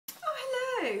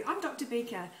Hello, I'm Dr.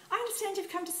 Beaker. I understand you've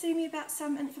come to see me about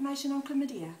some information on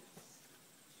chlamydia.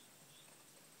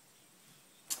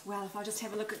 Well, if I just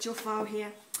have a look at your file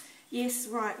here. Yes,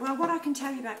 right. Well, what I can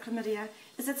tell you about chlamydia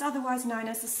is it's otherwise known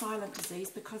as a silent disease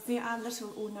because there are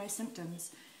little or no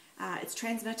symptoms. It's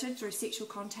transmitted through sexual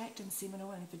contact and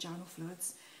seminal and vaginal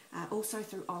fluids, also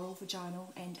through oral,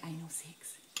 vaginal and anal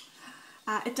sex.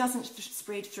 It doesn't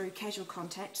spread through casual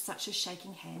contact, such as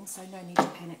shaking hands, so no need to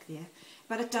panic there.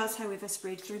 But it does, however,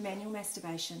 spread through manual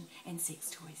masturbation and sex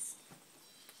toys.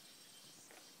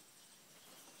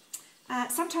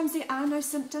 Sometimes there are no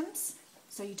symptoms,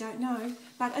 so you don't know,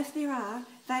 but if there are,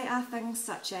 they are things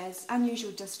such as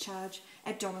unusual discharge,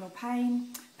 abdominal pain,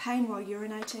 pain while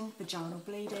urinating, vaginal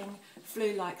bleeding,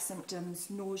 flu-like symptoms,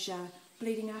 nausea,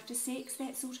 bleeding after sex,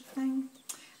 that sort of thing.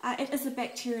 It is a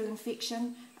bacterial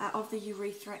infection of the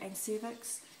urethra and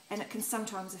cervix, and it can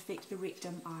sometimes affect the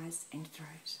rectum, eyes and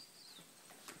throat.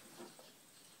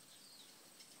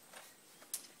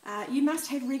 You must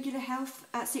have regular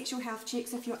sexual health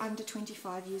checks if you're under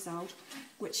 25 years old,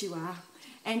 which you are,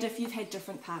 and if you've had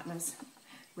different partners,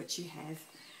 which you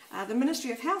have. The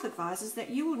Ministry of Health advises that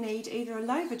you will need either a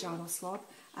low vaginal swab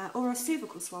or a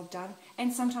cervical swab done,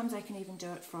 and sometimes they can even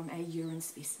do it from a urine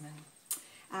specimen.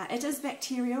 It is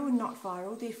bacterial and not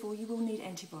viral, therefore you will need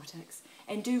antibiotics.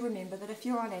 And do remember that if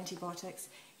you're on antibiotics,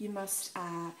 you must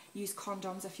use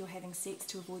condoms if you're having sex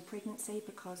to avoid pregnancy,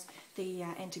 because the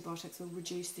antibiotics will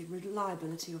reduce the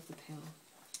reliability of the pill.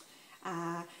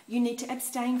 You need to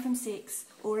abstain from sex,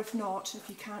 or if not, if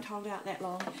you can't hold out that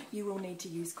long, you will need to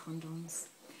use condoms.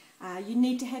 You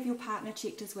need to have your partner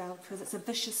checked as well, because it's a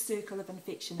vicious circle of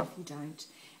infection if you don't.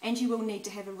 And you will need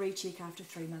to have a recheck after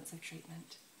 3 months of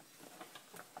treatment.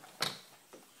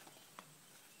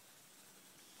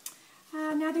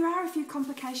 Now, there are a few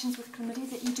complications with chlamydia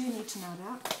that you do need to know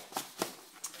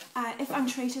about. If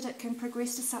untreated, it can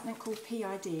progress to something called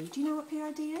PID. Do you know what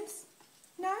PID is?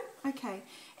 No? Okay.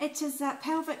 It is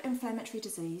pelvic inflammatory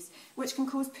disease, which can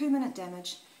cause permanent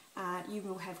damage. You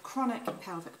will have chronic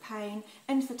pelvic pain,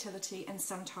 infertility, and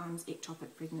sometimes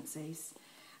ectopic pregnancies.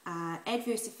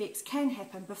 Adverse effects can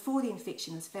happen before the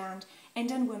infection is found,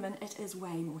 and in women it is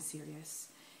way more serious.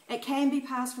 It can be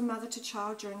passed from mother to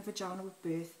child during vaginal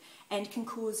birth and can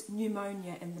cause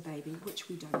pneumonia in the baby, which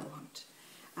we don't want.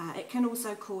 It can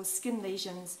also cause skin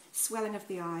lesions, swelling of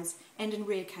the eyes, and in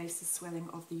rare cases swelling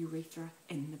of the urethra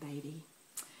in the baby.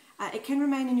 It can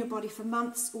remain in your body for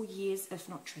months or years if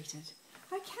not treated.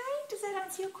 Okay, does that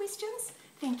answer your questions?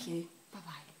 Thank you.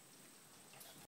 Bye-bye.